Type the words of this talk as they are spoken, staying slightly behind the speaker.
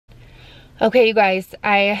Okay, you guys,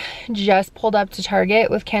 I just pulled up to Target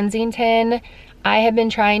with Kensington. I have been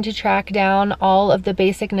trying to track down all of the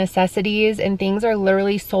basic necessities and things are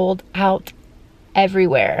literally sold out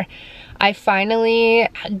everywhere. I finally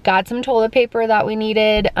got some toilet paper that we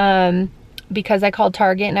needed because I called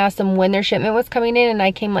Target and asked them when their shipment was coming in, and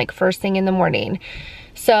I came like first thing in the morning.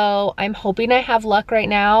 So I'm hoping I have luck right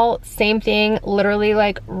now. Same thing, literally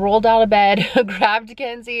like rolled out of bed, grabbed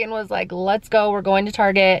Kenzie and was like, let's go, we're going to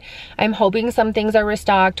Target. I'm hoping some things are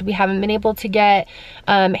restocked. We haven't been able to get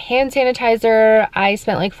hand sanitizer. I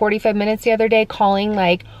spent like 45 minutes the other day calling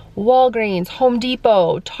like Walgreens, Home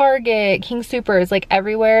Depot, Target, King Soopers, like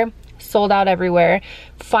everywhere. Sold out everywhere.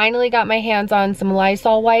 Finally got my hands on some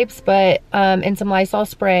Lysol wipes, but and some Lysol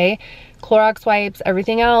spray. Clorox wipes,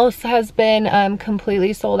 everything else has been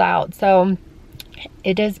completely sold out. So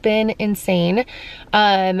it has been insane.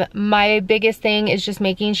 My biggest thing is just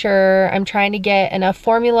making sure I'm trying to get enough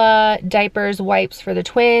formula, diapers, wipes for the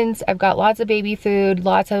twins. I've got lots of baby food,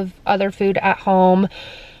 lots of other food at home.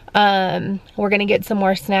 We're gonna get some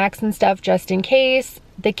more snacks and stuff just in case.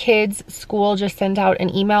 The kids' school just sent out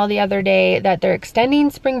an email the other day that they're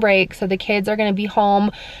extending spring break, so the kids are gonna be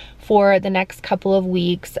home for the next couple of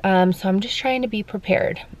weeks. So I'm just trying to be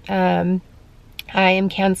prepared. I am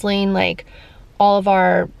canceling like all of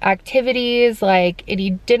our activities, like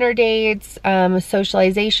any dinner dates,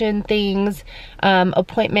 socialization things,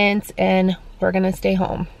 appointments, and we're gonna stay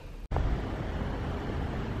home.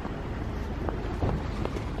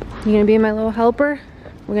 You gonna be my little helper?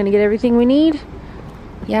 We're gonna get everything we need?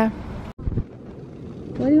 Yeah.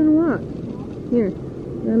 Why do you wanna walk? Here.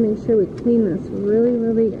 Gotta make sure we clean this really,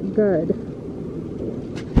 really good.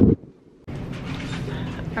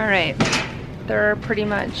 Alright, they're pretty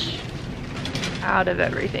much out of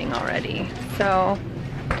everything already. So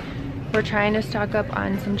we're trying to stock up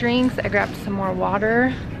on some drinks. I grabbed some more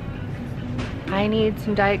water. I need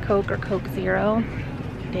some Diet Coke or Coke Zero.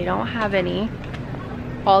 They don't have any.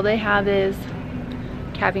 All they have is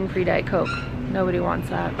caffeine-free Diet Coke. Nobody wants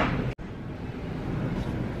that.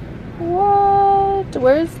 What?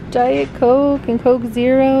 Where's Diet Coke and Coke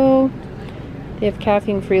Zero? They have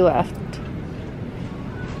caffeine-free left.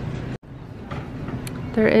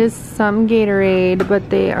 There is some Gatorade, but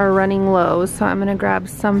they are running low, so I'm gonna grab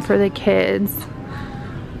some for the kids.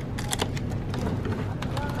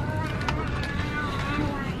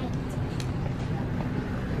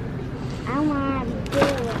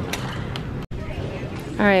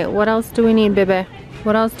 All right, what else do we need, baby?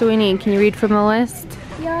 What else do we need? Can you read from the list?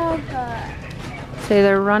 Yogurt. Say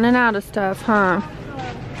they're running out of stuff, huh?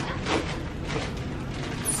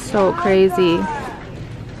 So crazy.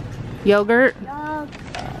 Yogurt?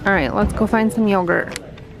 All right, let's go find some yogurt.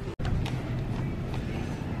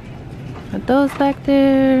 Put those back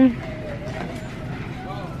there.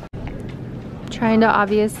 Trying to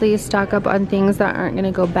obviously stock up on things that aren't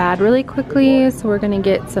gonna go bad really quickly. So we're gonna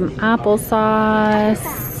get some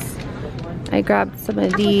applesauce. I grabbed some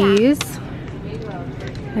of these.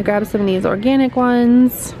 I grabbed some of these organic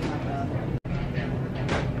ones.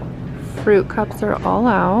 Fruit cups are all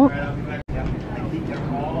out.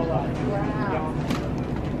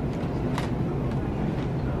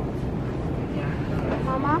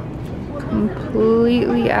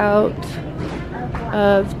 Completely out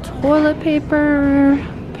of toilet paper,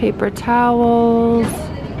 paper towels.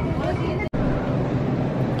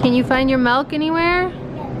 Can you find your milk anywhere?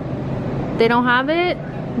 They don't have it?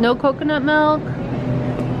 No coconut milk?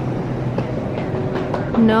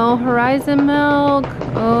 No Horizon milk?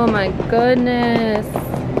 Oh my goodness.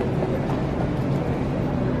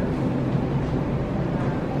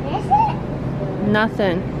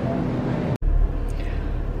 Nothing.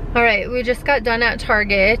 All right, we just got done at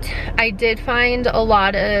Target. I did find a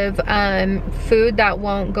lot of food that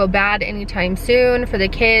won't go bad anytime soon for the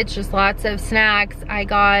kids, just lots of snacks. I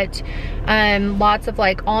got lots of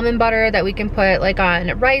like almond butter that we can put like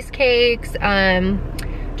on rice cakes,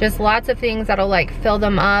 just lots of things that'll like fill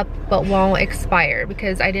them up but won't expire,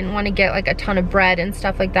 because I didn't want to get like a ton of bread and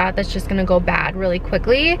stuff like that that's just gonna go bad really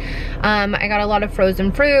quickly. I got a lot of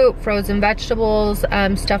frozen fruit, frozen vegetables,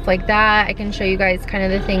 stuff like that. I can show you guys kind of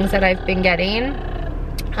the things that I've been getting.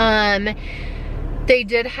 They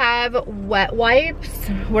did have wet wipes.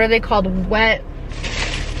 What are they called? Wet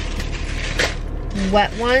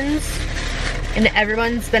ones. And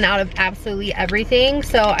everyone's been out of absolutely everything.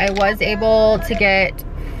 So I was able to get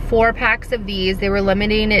 4 packs of these. They were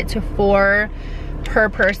limiting it to 4 per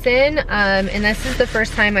person, and this is the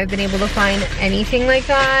first time I've been able to find anything like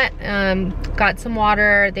that. Got some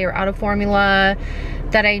water. They were out of formula.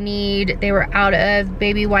 that I need. They were out of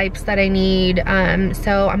baby wipes that I need.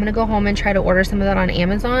 So I'm gonna go home and try to order some of that on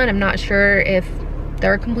Amazon. I'm not sure if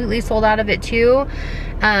they're completely sold out of it too.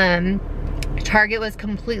 Target was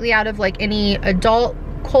completely out of like any adult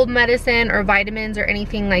cold medicine or vitamins or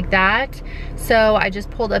anything like that. So I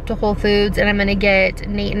just pulled up to Whole Foods, and I'm gonna get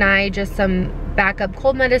Nate and I just some backup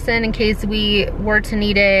cold medicine in case we were to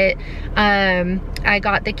need it. I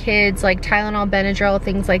got the kids like Tylenol, Benadryl,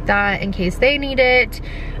 things like that in case they need it.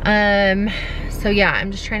 So yeah,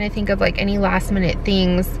 I'm just trying to think of like any last minute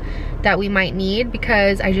things that we might need,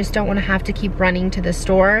 because I just don't want to have to keep running to the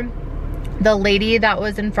store. The lady that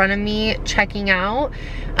was in front of me checking out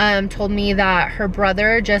told me that her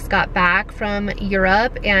brother just got back from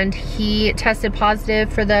Europe and he tested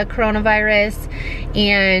positive for the coronavirus,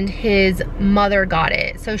 and his mother got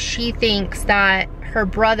it. So she thinks that her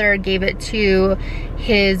brother gave it to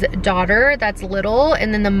his daughter that's little,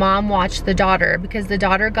 and then the mom watched the daughter, because the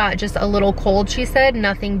daughter got just a little cold, she said,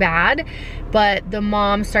 nothing bad. But the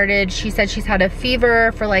mom started, she said she's had a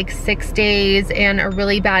fever for like 6 days and a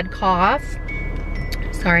really bad cough.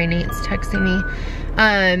 Sorry, Nate's texting me.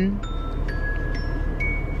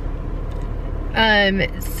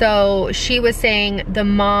 So she was saying the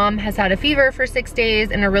mom has had a fever for 6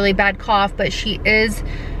 days and a really bad cough, but she is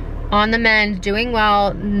on the mend, doing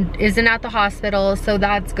well, isn't at the hospital, so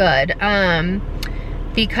that's good.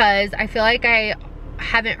 Because I feel like I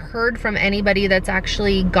haven't heard from anybody that's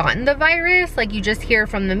actually gotten the virus. Like, you just hear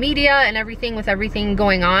from the media and everything with everything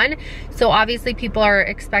going on. So obviously people are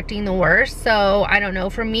expecting the worst. So I don't know,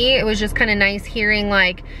 for me, it was just kind of nice hearing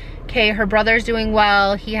like, okay, her brother's doing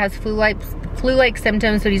well. He has flu-like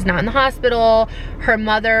symptoms, but he's not in the hospital. Her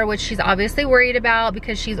mother, which she's obviously worried about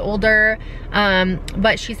because she's older,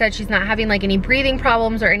 but she said she's not having like any breathing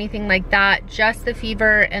problems or anything like that, just the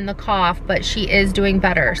fever and the cough, but she is doing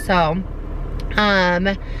better. So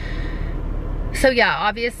yeah,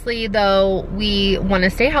 obviously though, we want to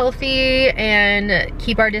stay healthy and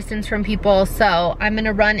keep our distance from people. So I'm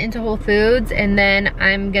gonna run into Whole Foods, and then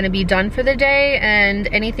I'm gonna be done for the day, and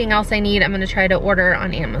anything else I need, I'm gonna try to order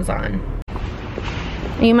on Amazon.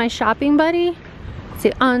 Are you my shopping buddy? Let's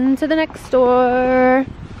see, on to the next store.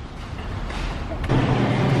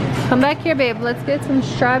 Come back here, babe. Let's get some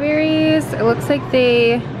strawberries. It looks like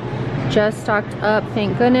they just stocked up,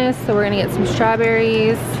 thank goodness. So we're gonna get some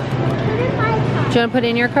strawberries. Do you want to put it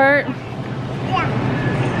in your cart? Yeah.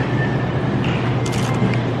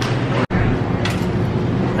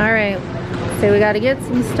 All right, so we got to get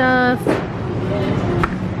some stuff,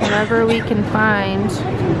 whatever we can find.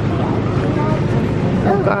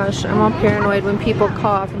 Oh gosh, I'm all paranoid when people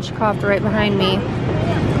cough, and she coughed right behind me.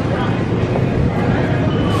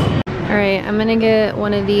 All right, I'm gonna get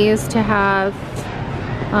one of these to have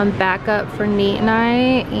backup for Nate and I,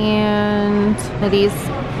 and these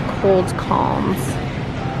cold calms.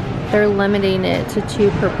 They're limiting it to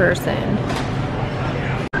 2 per person.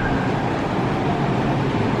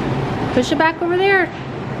 Push it back over there.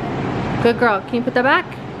 Good girl. Can you put that back?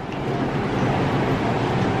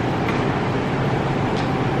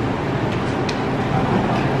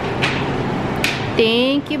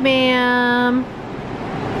 Thank you, ma'am.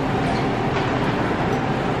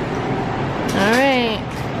 All right.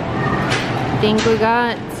 I think we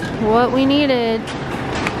got what we needed.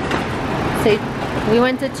 So we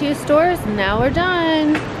went to 2 stores and now we're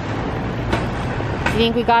done. You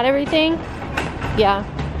think we got everything? Yeah.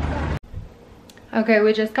 Okay,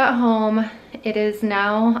 we just got home. It is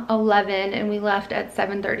now 11 and we left at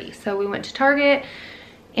 7:30. So we went to Target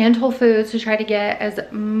and Whole Foods to try to get as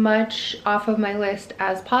much off of my list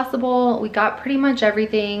as possible. We got pretty much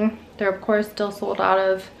everything. They're of course still sold out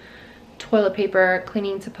of toilet paper,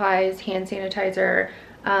 cleaning supplies, hand sanitizer.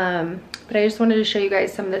 But I just wanted to show you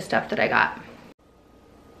guys some of the stuff that I got.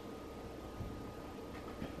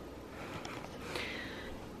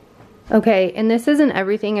 Okay, and this isn't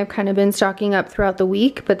everything. I've kind of been stocking up throughout the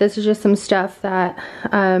week, but this is just some stuff that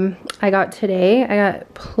I got today. I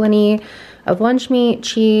got plenty of lunch meat,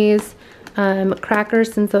 cheese,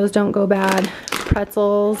 crackers since those don't go bad,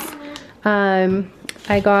 pretzels.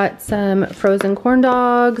 I got some frozen corn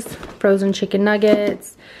dogs, frozen chicken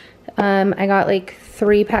nuggets. I got like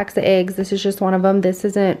 3 packs of eggs. This is just one of them. This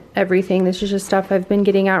isn't everything. This is just stuff I've been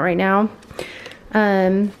getting out right now.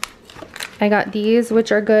 I got these,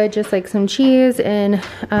 which are good, just like some cheese and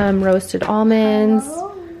roasted almonds.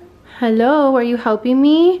 Hello, are you helping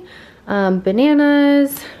me?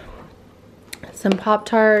 Bananas, some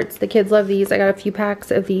Pop-Tarts. The kids love these. I got a few packs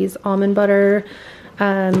of these almond butter,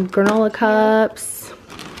 granola cups,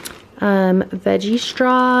 veggie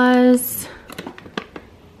straws,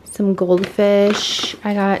 some goldfish.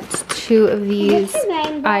 I got 2 of these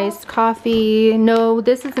iced coffee. No,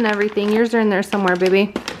 this isn't everything. Yours are in there somewhere, baby.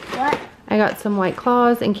 What? I got some White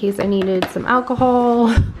Claws in case I needed some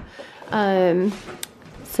alcohol. Some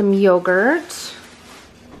yogurt.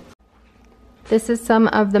 This is some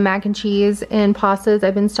of the mac and cheese and pastas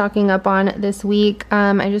I've been stocking up on this week.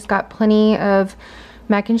 I just got plenty of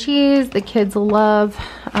mac and cheese. The kids love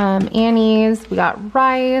Annie's. We got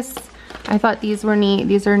rice. I thought these were neat.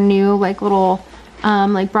 These are new, like little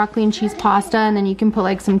like broccoli and cheese pasta, and then you can put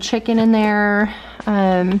like some chicken in there.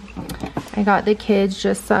 I got the kids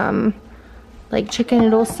just some like chicken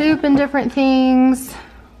noodle soup and different things.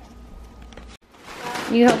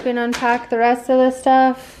 You helping unpack the rest of the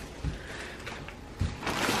stuff?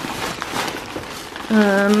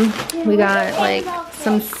 We got like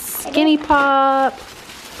some Skinny Pop,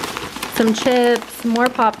 some chips, more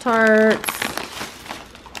Pop-Tarts.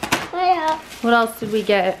 What else did we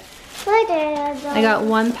get? I got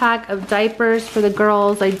 1 pack of diapers for the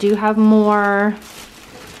girls. I do have more.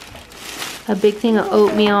 A big thing of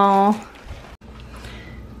oatmeal.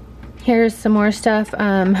 Here's some more stuff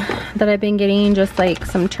that I've been getting, just like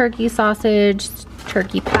some turkey sausage,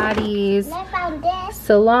 turkey patties,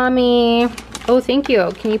 salami. Oh, thank you.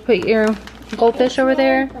 Can you put your goldfish over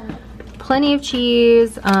there? Plenty of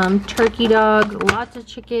cheese, turkey dog, lots of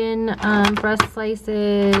chicken, breast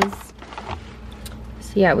slices.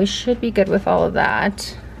 So yeah, we should be good with all of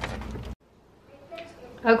that.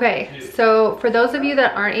 Okay, so for those of you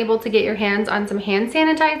that aren't able to get your hands on some hand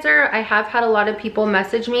sanitizer, I have had a lot of people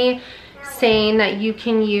message me saying that you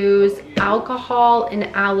can use alcohol and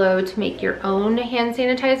aloe to make your own hand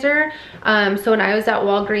sanitizer. So when I was at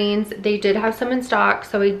Walgreens, they did have some in stock,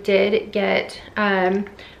 so I did get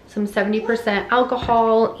some 70%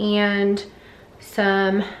 alcohol and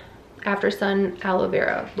some After Sun aloe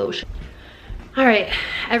vera lotion. All right,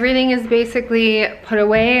 everything is basically put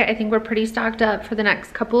away. I think we're pretty stocked up for the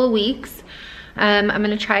next couple of weeks. I'm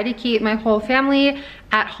gonna try to keep my whole family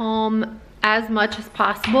at home as much as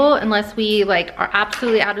possible, unless we like are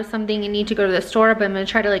absolutely out of something and need to go to the store, but I'm gonna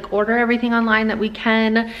try to like order everything online that we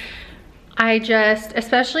can. I just,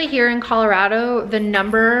 especially here in Colorado, the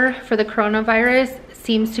number for the coronavirus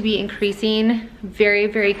seems to be increasing very,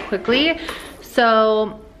 very quickly.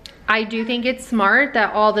 So I do think it's smart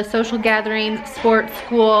that all the social gatherings, sports,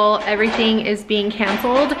 school, everything is being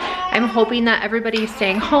canceled. I'm hoping that everybody's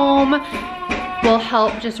staying home will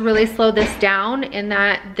help just really slow this down and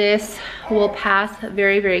that this will pass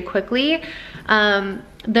very, very quickly. The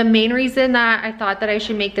main reason that I thought that I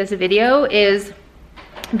should make this video is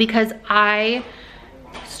because I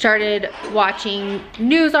started watching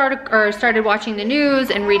started watching the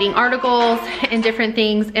news and reading articles and different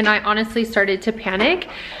things, and I honestly started to panic.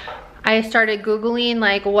 I started Googling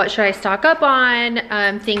like what should I stock up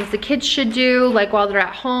on, things the kids should do like while they're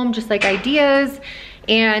at home, just like ideas.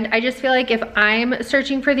 And I just feel like if I'm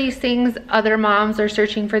searching for these things, other moms are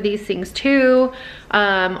searching for these things too,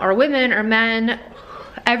 or women or men.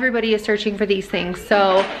 Everybody is searching for these things.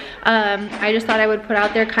 So I just thought I would put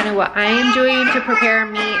out there kind of what I am doing to prepare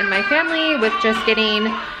me and my family with just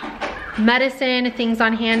getting medicine, things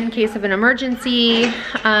on hand in case of an emergency,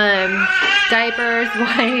 diapers,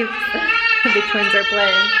 wipes. The twins are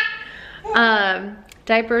playing.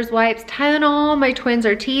 Diapers, wipes, Tylenol. My twins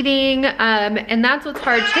are teething, and that's what's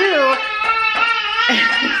hard too.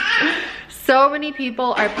 So many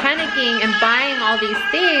people are panicking and buying all these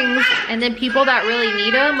things, and then people that really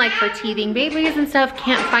need them, like for teething babies and stuff,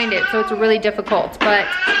 can't find it. So it's really difficult, but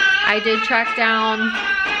I did track down,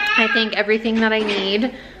 I think, everything that I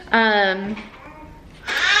need.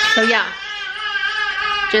 So yeah,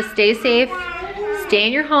 just stay safe, stay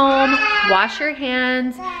in your home, wash your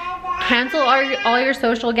hands, cancel all your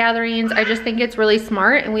social gatherings. I just think it's really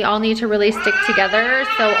smart, and we all need to really stick together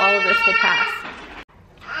so all of this will pass.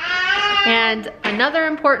 And another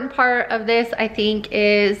important part of this, I think,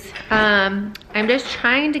 is I'm just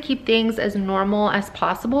trying to keep things as normal as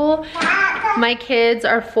possible. My kids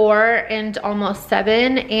are 4 and almost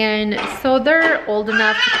 7, and so they're old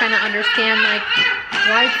enough to kind of understand like,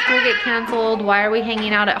 why did school get canceled? Why are we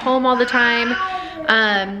hanging out at home all the time?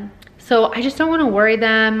 So I just don't want to worry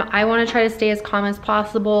them. I want to try to stay as calm as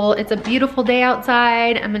possible. It's a beautiful day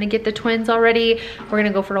outside. I'm going to get the twins already. We're going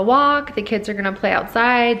to go for a walk. The kids are going to play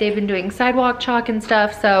outside. They've been doing sidewalk chalk and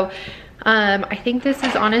stuff. So I think this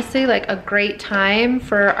is honestly like a great time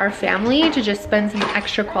for our family to just spend some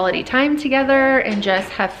extra quality time together and just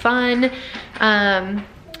have fun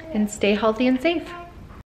and stay healthy and safe.